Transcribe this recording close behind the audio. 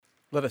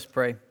Let us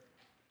pray.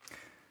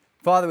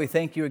 Father, we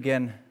thank you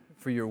again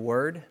for your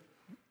word,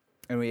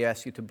 and we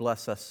ask you to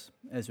bless us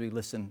as we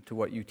listen to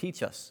what you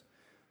teach us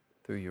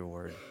through your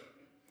word.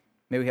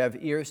 May we have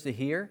ears to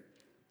hear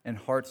and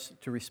hearts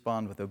to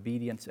respond with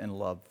obedience and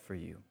love for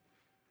you.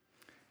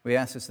 We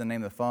ask this in the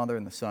name of the Father,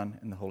 and the Son,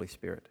 and the Holy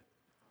Spirit.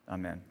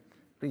 Amen.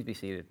 Please be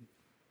seated.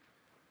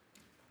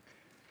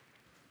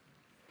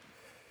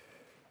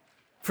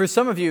 For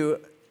some of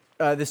you,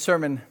 this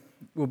sermon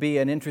will be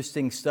an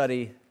interesting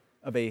study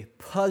of a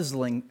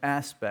puzzling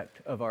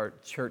aspect of our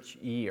church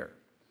year.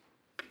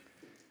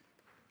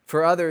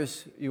 For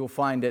others, you will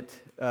find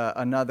it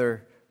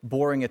another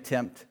boring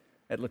attempt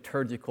at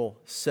liturgical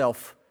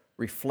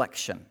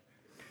self-reflection.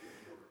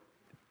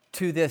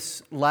 To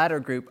this latter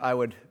group, I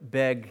would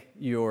beg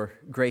your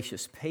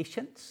gracious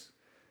patience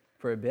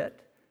for a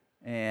bit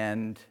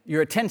and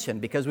your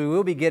attention, because we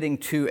will be getting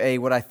to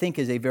what I think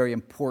is a very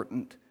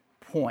important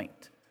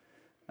point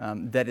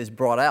that is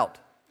brought out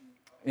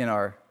in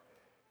our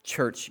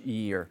church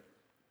year.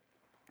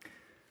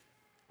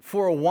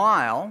 For a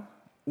while,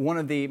 one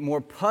of the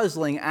more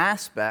puzzling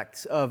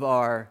aspects of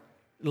our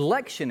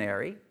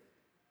lectionary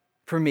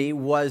for me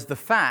was the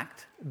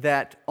fact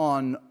that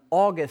on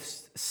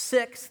August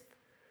 6th,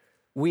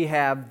 we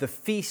have the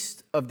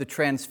Feast of the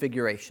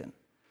Transfiguration,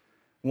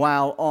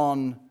 while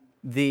on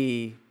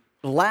the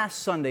last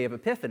Sunday of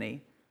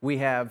Epiphany, we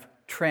have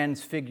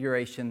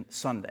Transfiguration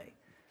Sunday.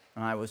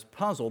 And I was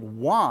puzzled,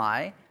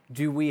 why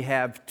do we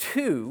have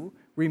two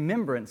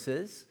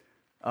remembrances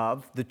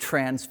of the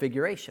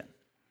Transfiguration?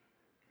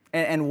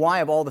 And why,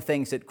 of all the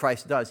things that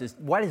Christ does,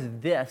 why does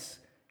this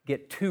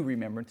get two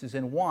remembrances,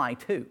 and why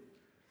two?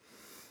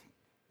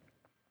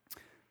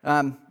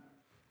 One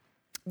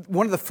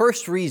of the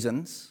first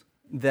reasons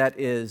that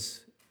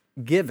is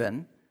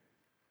given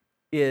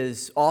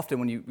is often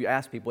when you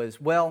ask people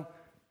is, well,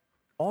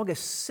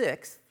 August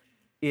 6th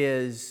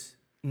is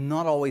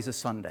not always a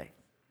Sunday.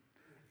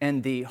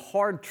 And the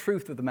hard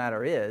truth of the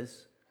matter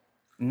is,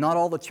 not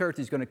all the church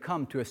is going to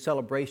come to a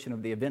celebration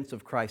of the events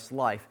of Christ's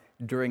life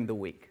during the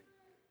week.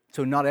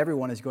 So not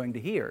everyone is going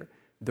to hear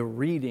the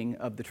reading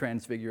of the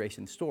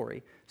Transfiguration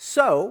story.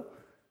 So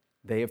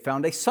they have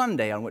found a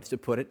Sunday on which to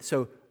put it,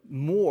 so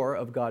more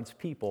of God's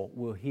people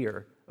will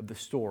hear of the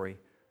story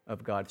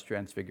of God's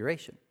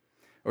transfiguration,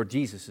 or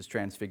Jesus'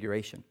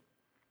 transfiguration.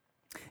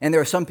 And there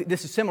are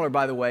this is similar,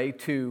 by the way,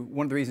 to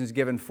one of the reasons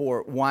given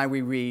for why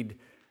we read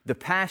the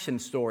Passion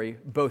story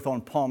both on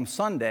Palm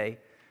Sunday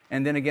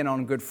and then again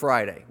on Good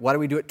Friday. Why do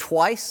we do it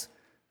twice?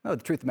 No,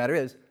 the truth of the matter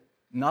is,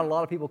 not a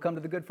lot of people come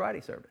to the Good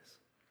Friday service.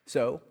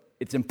 So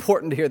it's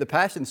important to hear the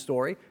Passion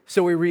story,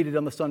 so we read it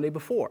on the Sunday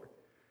before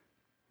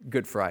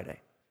Good Friday.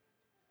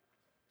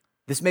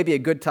 This may be a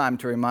good time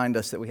to remind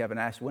us that we have an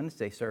Ash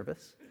Wednesday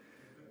service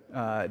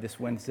this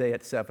Wednesday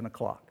at 7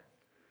 o'clock.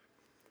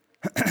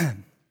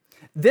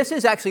 This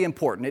is actually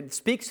important. It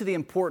speaks to the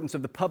importance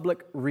of the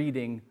public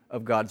reading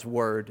of God's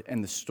Word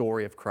and the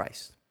story of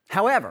Christ.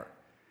 However,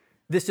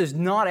 this does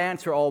not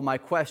answer all my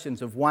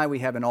questions of why we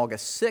have an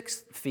August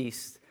 6th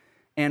feast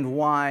and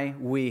why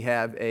we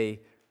have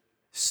a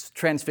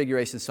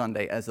Transfiguration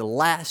Sunday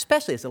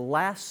especially as the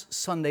last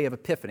Sunday of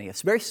Epiphany.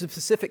 It's a very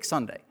specific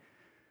Sunday.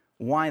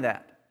 Why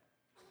that?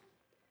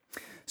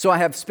 So I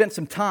have spent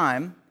some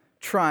time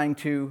trying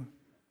to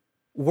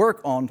work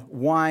on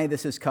why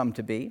this has come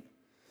to be.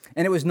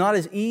 And it was not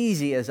as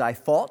easy as I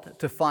thought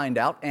to find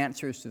out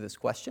answers to this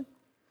question.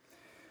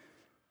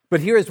 But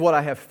here is what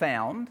I have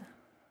found,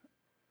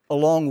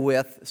 along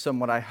with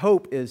some what I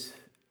hope is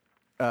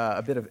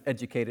a bit of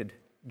educated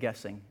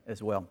guessing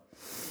as well.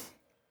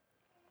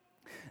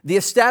 The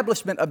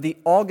establishment of the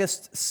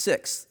August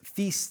 6th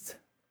Feast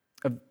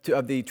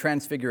of the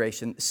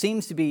Transfiguration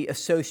seems to be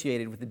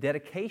associated with the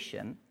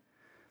dedication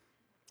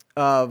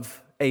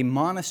of a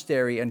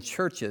monastery and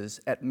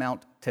churches at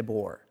Mount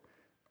Tabor,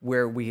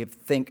 where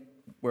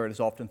where it is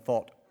often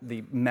thought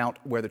the mount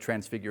where the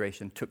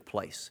Transfiguration took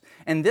place.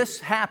 And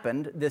this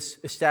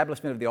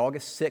establishment of the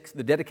August 6th,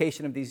 the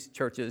dedication of these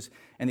churches,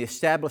 and the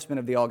establishment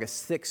of the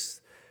August 6th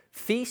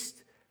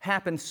feast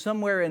happened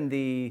somewhere in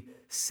the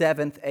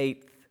 7th,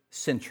 8th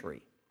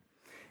century.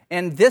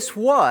 And this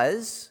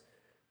was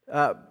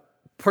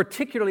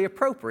particularly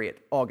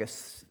appropriate,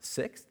 August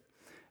 6th,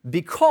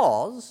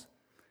 because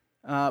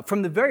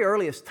from the very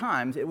earliest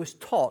times, it was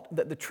taught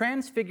that the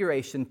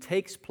Transfiguration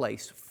takes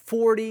place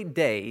 40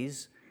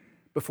 days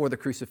before the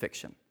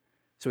crucifixion.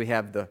 So we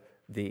have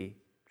the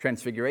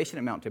Transfiguration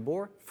at Mount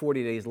Tabor.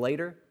 40 days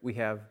later, we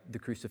have the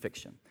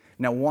crucifixion.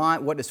 Now,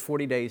 what does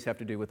 40 days have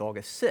to do with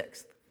August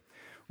 6th?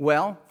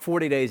 Well,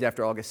 40 days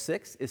after August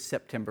 6th is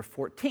September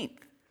 14th.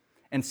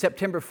 And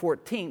September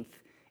 14th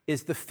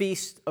is the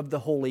Feast of the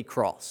Holy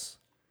Cross,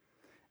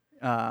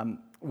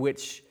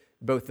 which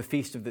both the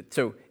Feast of the...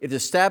 So it's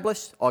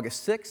established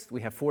August 6th.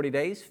 We have 40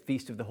 days,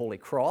 Feast of the Holy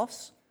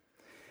Cross.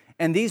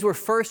 And these were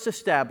first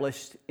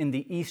established in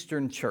the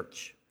Eastern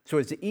Church. So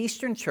it's the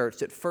Eastern Church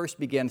that first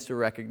begins to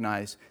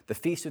recognize the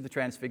Feast of the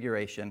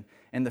Transfiguration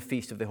and the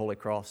Feast of the Holy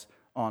Cross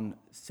on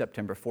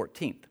September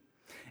 14th.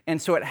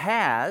 And so it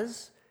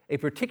has a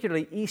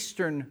particularly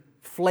Eastern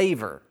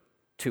flavor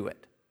to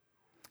it,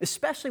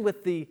 especially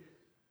with the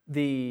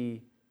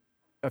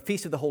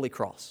Feast of the Holy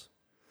Cross.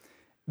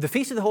 The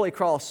Feast of the Holy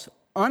Cross,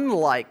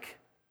 unlike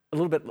a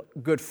little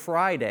bit Good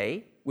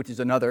Friday, which is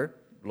another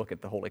look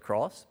at the Holy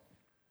Cross,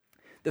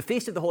 the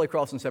Feast of the Holy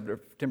Cross on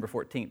September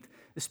 14th,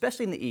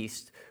 especially in the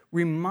East,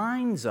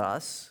 reminds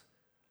us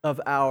of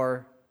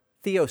our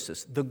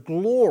theosis, the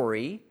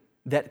glory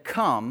that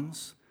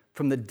comes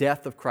from the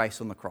death of Christ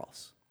on the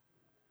cross.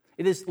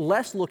 It is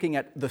less looking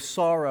at the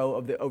sorrow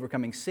of the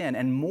overcoming sin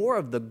and more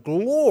of the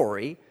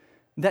glory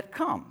that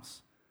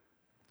comes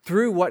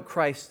through what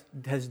Christ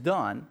has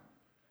done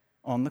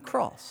on the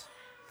cross.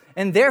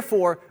 And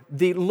therefore,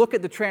 the look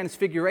at the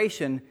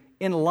Transfiguration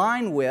in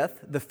line with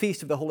the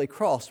Feast of the Holy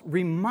Cross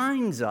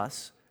reminds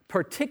us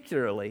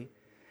particularly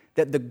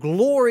that the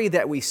glory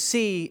that we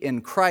see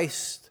in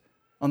Christ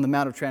on the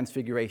Mount of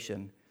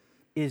Transfiguration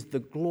is the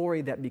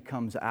glory that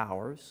becomes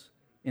ours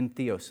in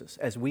theosis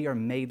as we are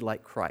made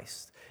like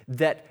Christ.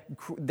 That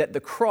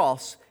the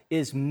cross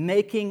is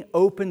making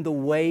open the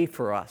way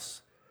for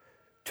us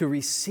to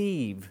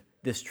receive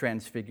this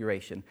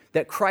transfiguration.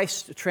 That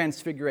Christ's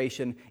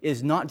transfiguration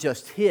is not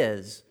just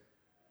His,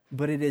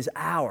 but it is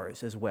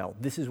ours as well.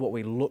 This is what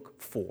we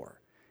look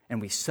for,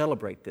 and we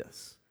celebrate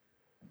this.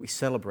 We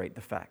celebrate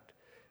the fact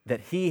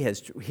that He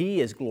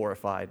is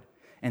glorified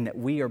and that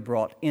we are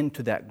brought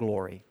into that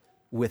glory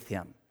with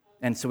Him.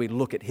 And so we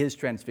look at His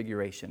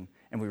transfiguration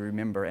and we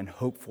remember and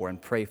hope for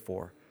and pray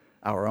for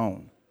our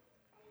own.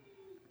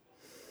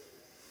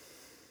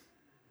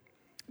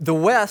 The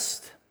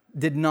West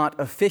did not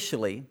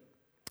officially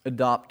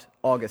adopt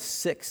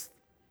August 6th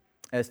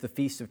as the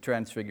Feast of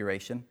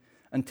Transfiguration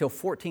until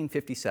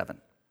 1457.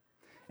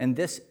 And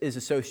this is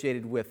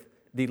associated with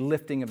the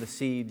lifting of the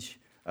siege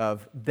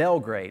of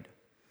Belgrade,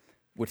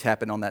 which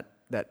happened on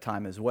that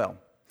time as well.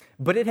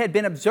 But it had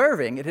been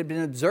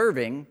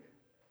observing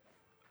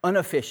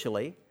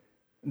unofficially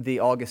the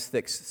August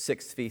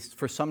 6th feast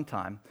for some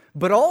time,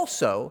 but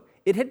also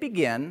it had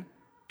begun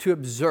to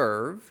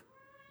observe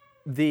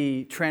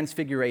the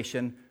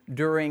Transfiguration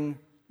during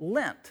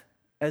Lent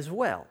as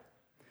well.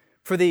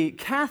 For the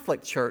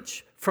Catholic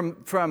Church,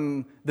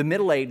 from the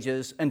Middle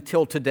Ages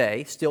until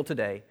today, still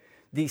today,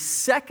 the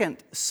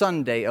second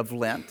Sunday of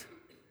Lent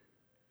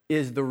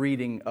is the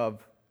reading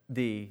of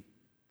the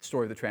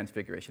story of the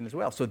Transfiguration as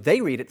well. So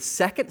they read it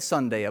second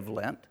Sunday of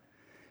Lent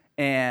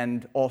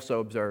and also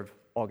observe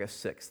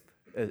August 6th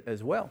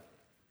as well.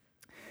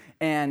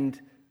 And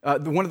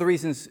one of the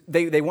reasons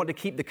they want to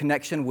keep the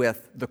connection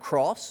with the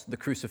cross, the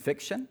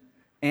crucifixion,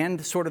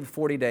 and sort of the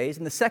 40 days.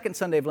 And the second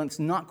Sunday of Lent's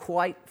not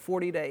quite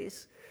 40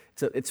 days.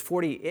 It's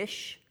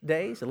 40-ish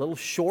days, a little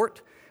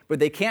short. But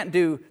they can't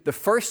do the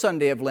first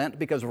Sunday of Lent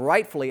because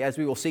rightfully, as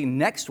we will see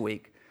next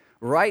week,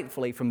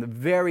 rightfully from the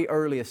very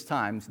earliest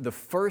times, the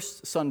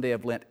first Sunday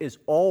of Lent is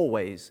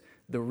always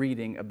the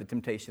reading of the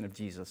temptation of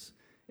Jesus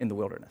in the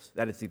wilderness.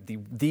 That is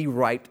the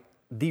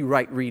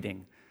right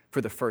reading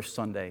for the first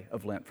Sunday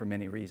of Lent for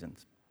many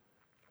reasons.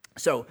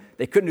 So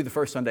they couldn't do the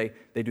first Sunday,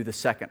 they do the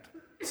second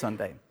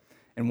Sunday.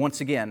 And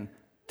once again,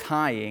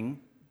 tying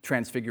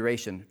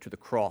Transfiguration to the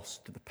cross,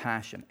 to the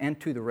Passion, and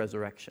to the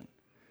resurrection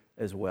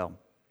as well.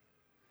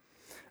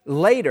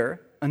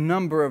 Later, a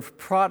number of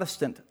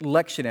Protestant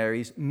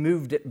lectionaries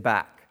moved it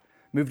back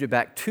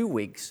 2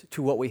 weeks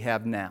to what we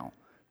have now,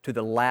 to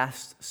the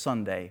last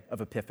Sunday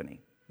of Epiphany,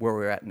 where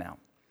we're at now.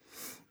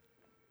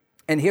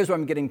 And here's where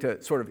I'm getting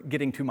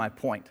to my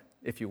point,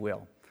 if you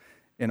will,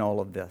 in all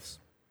of this.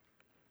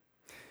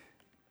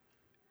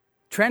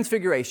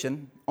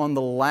 Transfiguration on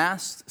the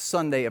last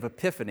Sunday of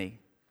Epiphany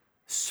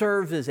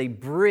serves as a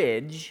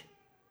bridge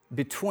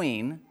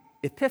between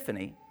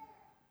Epiphany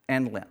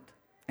and Lent.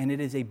 And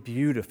it is a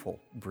beautiful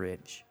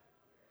bridge.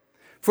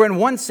 For in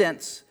one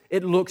sense,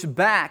 it looks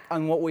back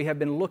on what we have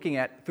been looking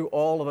at through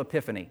all of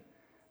Epiphany,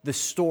 the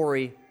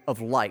story of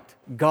light,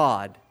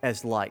 God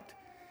as light.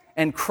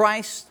 And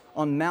Christ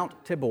on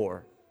Mount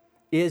Tabor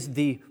is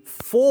the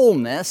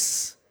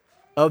fullness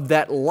of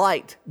that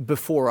light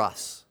before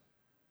us.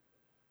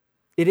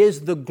 It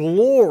is the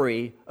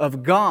glory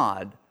of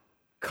God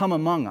come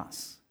among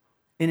us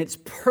in its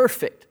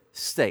perfect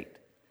state.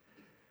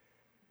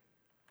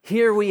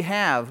 Here we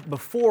have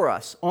before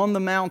us on the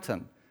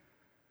mountain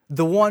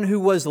the one who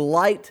was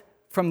light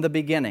from the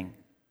beginning,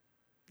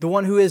 the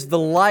one who is the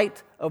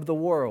light of the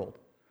world.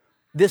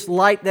 This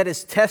light that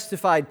is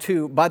testified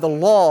to by the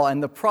law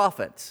and the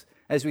prophets,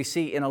 as we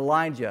see in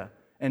Elijah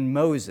and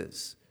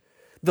Moses.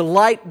 The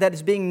light that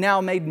is being now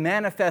made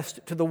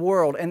manifest to the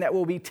world and that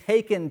will be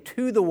taken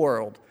to the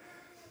world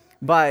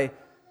by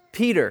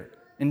Peter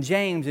and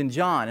James and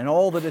John and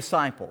all the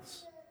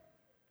disciples.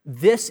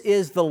 This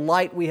is the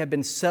light we have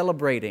been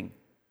celebrating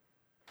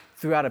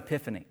throughout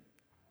Epiphany.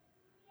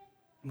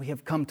 We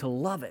have come to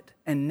love it.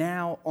 And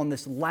now on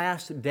this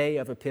last day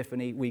of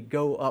Epiphany, we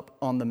go up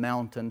on the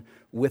mountain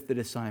with the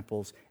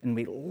disciples and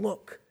we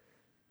look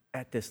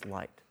at this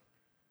light.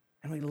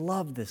 And we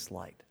love this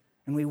light.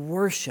 And we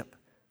worship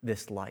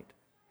this light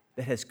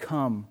that has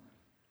come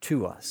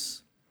to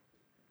us.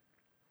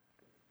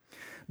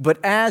 But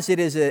as it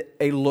is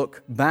a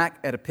look back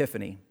at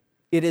Epiphany,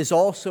 it is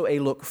also a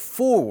look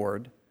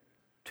forward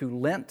to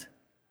Lent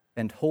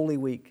and Holy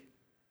Week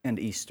and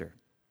Easter.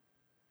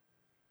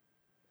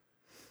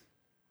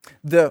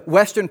 The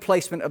Western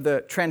placement of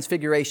the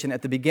Transfiguration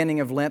at the beginning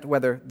of Lent,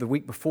 whether the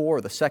week before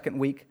or the second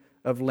week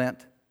of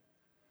Lent,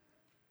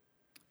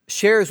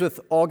 shares with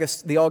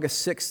the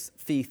August 6th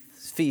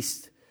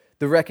feast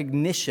the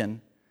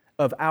recognition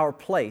of our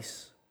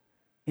place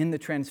in the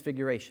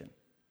Transfiguration.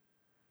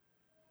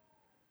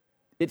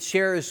 It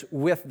shares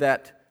with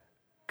that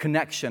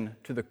connection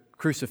to the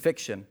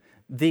crucifixion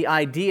the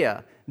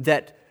idea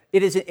that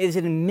it is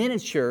in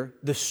miniature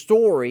the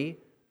story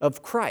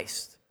of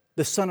Christ,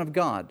 the Son of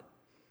God,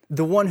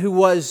 the one who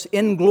was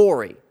in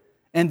glory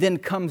and then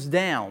comes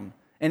down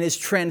and is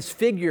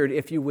transfigured,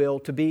 if you will,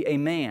 to be a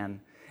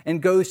man,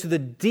 and goes to the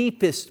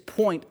deepest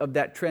point of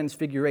that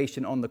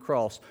transfiguration on the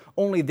cross,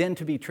 only then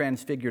to be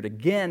transfigured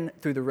again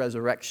through the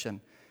resurrection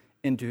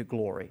into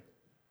glory.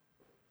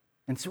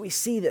 And so we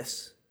see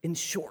this in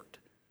short.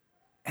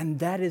 And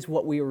that is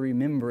what we are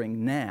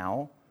remembering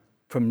now,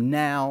 from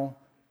now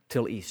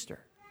till Easter.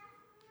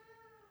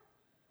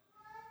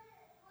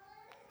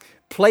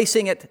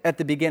 Placing it at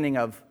the beginning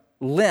of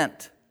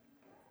Lent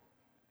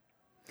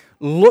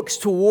looks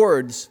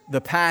towards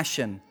the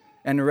passion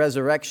and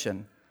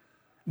resurrection,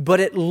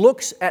 but it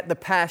looks at the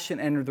passion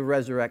and the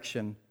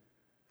resurrection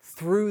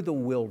through the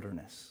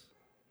wilderness.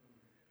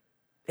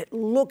 It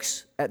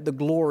looks at the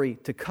glory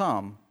to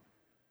come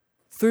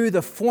through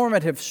the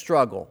formative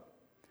struggle,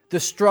 the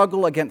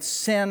struggle against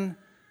sin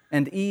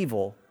and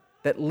evil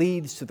that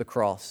leads to the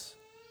cross,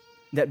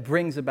 that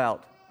brings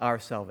about our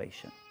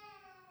salvation.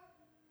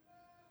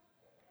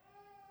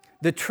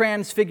 The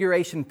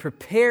Transfiguration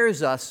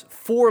prepares us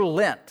for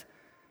Lent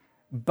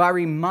by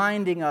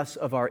reminding us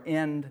of our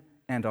end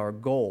and our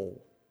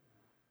goal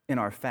in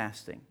our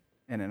fasting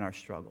and in our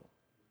struggle.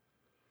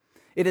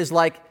 It is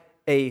like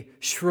a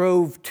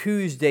Shrove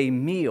Tuesday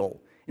meal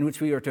in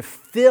which we are to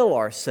fill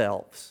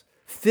ourselves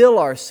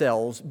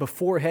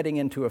before heading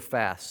into a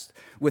fast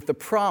with the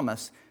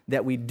promise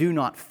that we do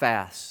not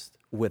fast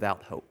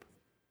without hope.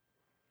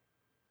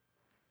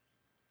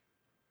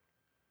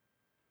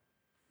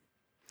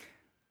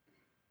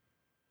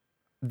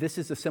 This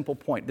is a simple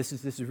point. This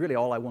is really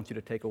all I want you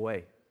to take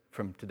away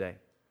from today.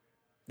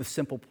 The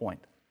simple point.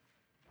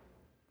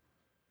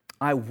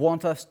 I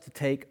want us to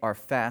take our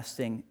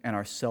fasting and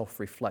our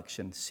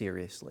self-reflection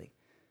seriously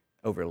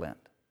over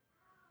Lent.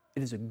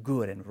 It is a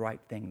good and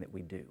right thing that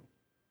we do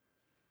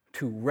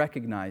to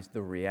recognize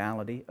the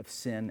reality of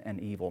sin and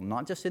evil,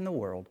 not just in the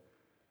world,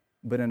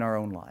 but in our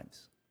own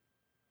lives.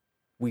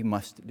 We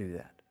must do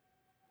that.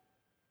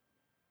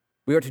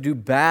 We are to do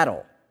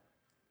battle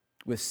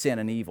with sin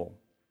and evil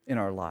in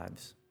our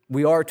lives.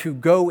 We are to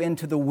go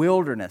into the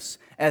wilderness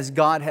as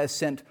God has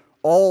sent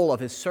all of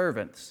His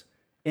servants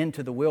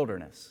into the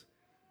wilderness.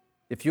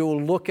 If you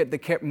will look at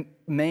the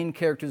main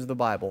characters of the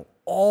Bible,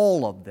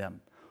 all of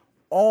them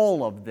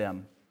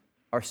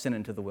are sent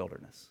into the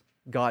wilderness.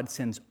 God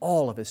sends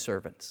all of His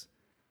servants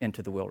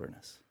into the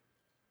wilderness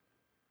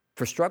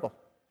for struggle,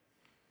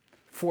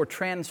 for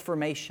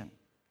transformation,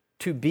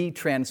 to be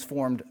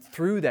transformed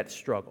through that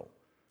struggle.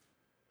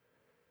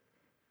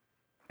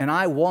 And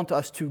I want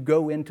us to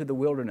go into the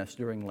wilderness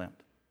during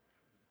Lent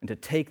and to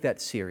take that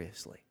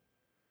seriously.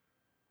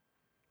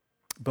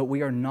 But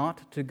we are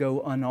not to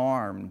go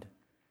unarmed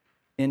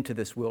into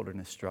this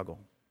wilderness struggle.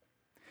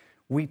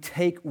 We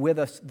take with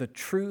us the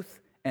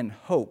truth and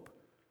hope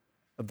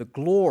of the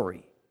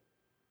glory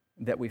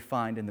that we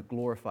find in the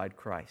glorified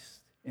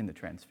Christ in the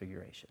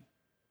Transfiguration.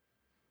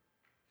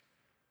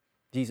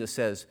 Jesus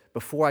says,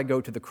 before I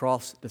go to the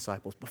cross,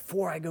 disciples,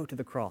 before I go to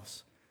the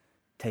cross,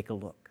 take a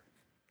look.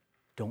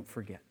 Don't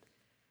forget.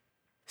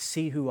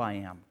 See who I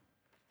am.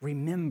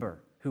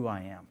 Remember who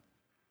I am.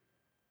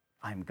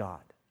 I'm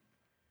God,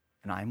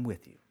 and I'm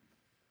with you.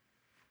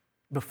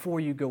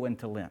 Before you go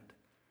into Lent,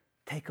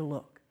 take a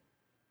look.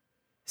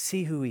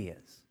 See who He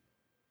is.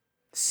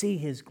 See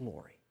His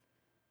glory.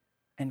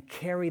 And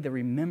carry the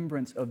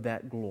remembrance of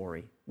that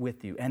glory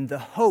with you, and the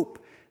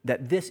hope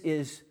that this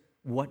is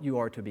what you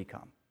are to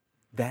become.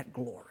 That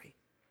glory.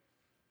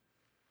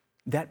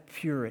 That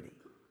purity.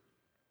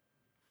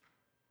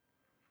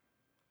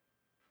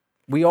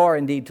 We are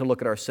indeed to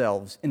look at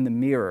ourselves in the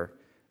mirror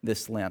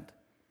this Lent,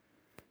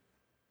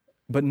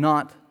 but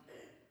not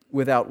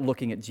without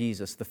looking at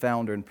Jesus, the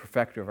founder and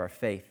perfecter of our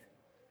faith,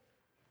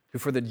 who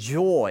for the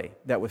joy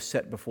that was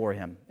set before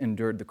Him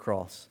endured the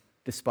cross,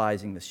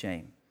 despising the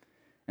shame,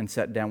 and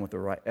sat down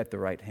at the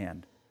right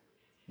hand,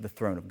 the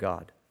throne of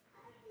God.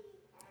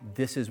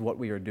 This is what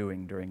we are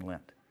doing during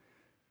Lent.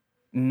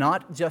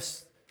 Not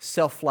just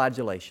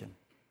self-flagellation,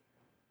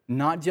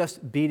 not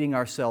just beating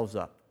ourselves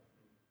up.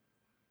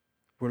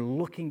 We're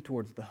looking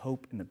towards the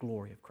hope and the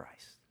glory of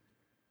Christ.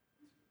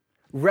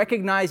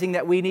 Recognizing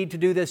that we need to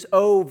do this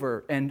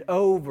over and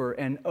over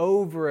and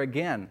over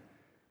again.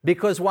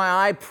 Because while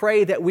I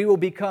pray that we will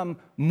become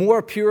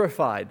more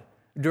purified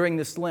during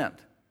this Lent,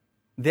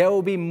 there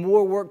will be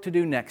more work to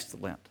do next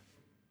Lent.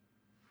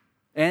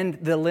 And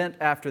the Lent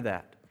after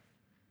that.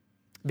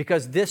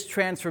 Because this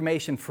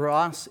transformation for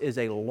us is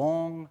a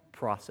long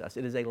process.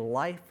 It is a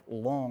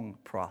lifelong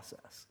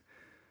process.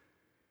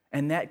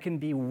 And that can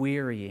be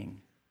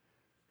wearying.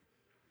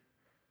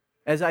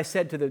 As I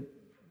said to the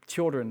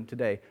children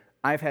today,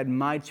 I've had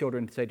my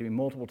children say to me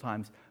multiple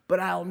times, but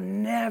I'll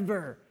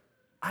never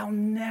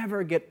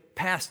get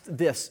past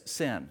this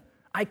sin.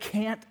 I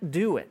can't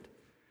do it.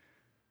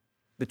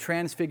 The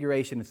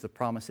transfiguration is the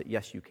promise that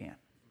yes, you can.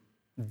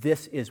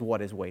 This is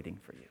what is waiting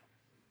for you.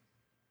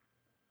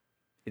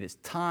 It is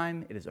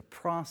time, it is a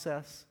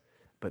process,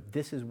 but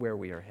this is where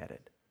we are headed.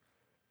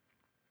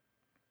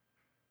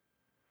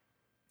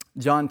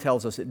 John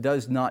tells us it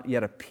does not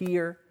yet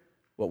appear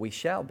what we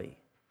shall be.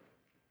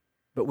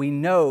 But we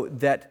know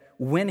that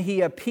when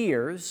He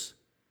appears,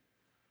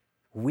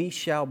 we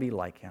shall be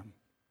like Him.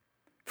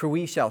 For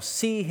we shall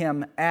see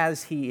Him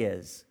as He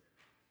is.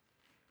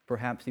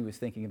 Perhaps he was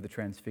thinking of the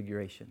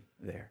transfiguration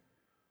there.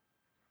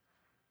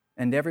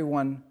 And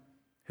everyone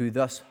who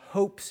thus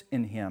hopes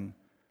in Him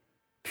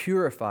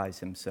purifies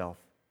himself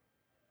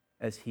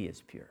as He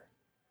is pure.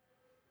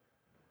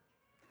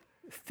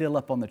 Fill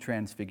up on the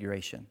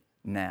transfiguration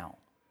now.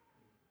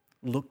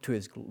 Look at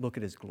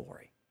His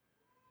glory.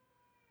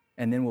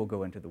 And then we'll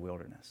go into the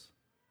wilderness,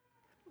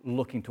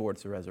 looking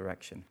towards the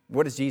resurrection.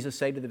 What does Jesus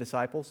say to the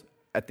disciples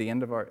at the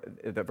end of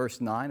the verse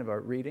 9 of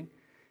our reading?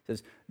 He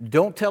says,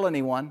 don't tell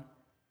anyone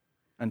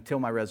until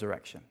my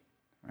resurrection,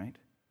 right?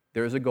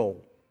 There is a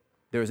goal.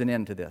 There is an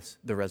end to this,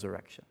 the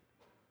resurrection,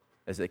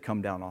 as they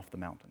come down off the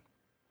mountain.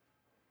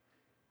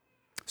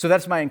 So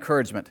that's my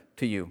encouragement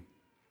to you.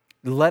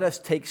 Let us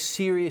take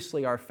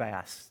seriously our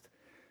fast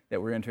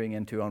that we're entering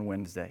into on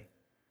Wednesday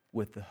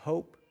with the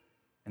hope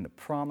and the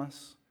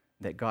promise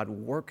that God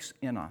works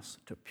in us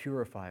to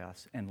purify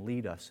us and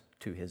lead us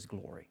to His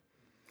glory.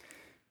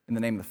 In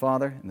the name of the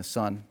Father, and the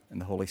Son, and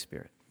the Holy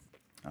Spirit.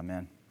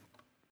 Amen.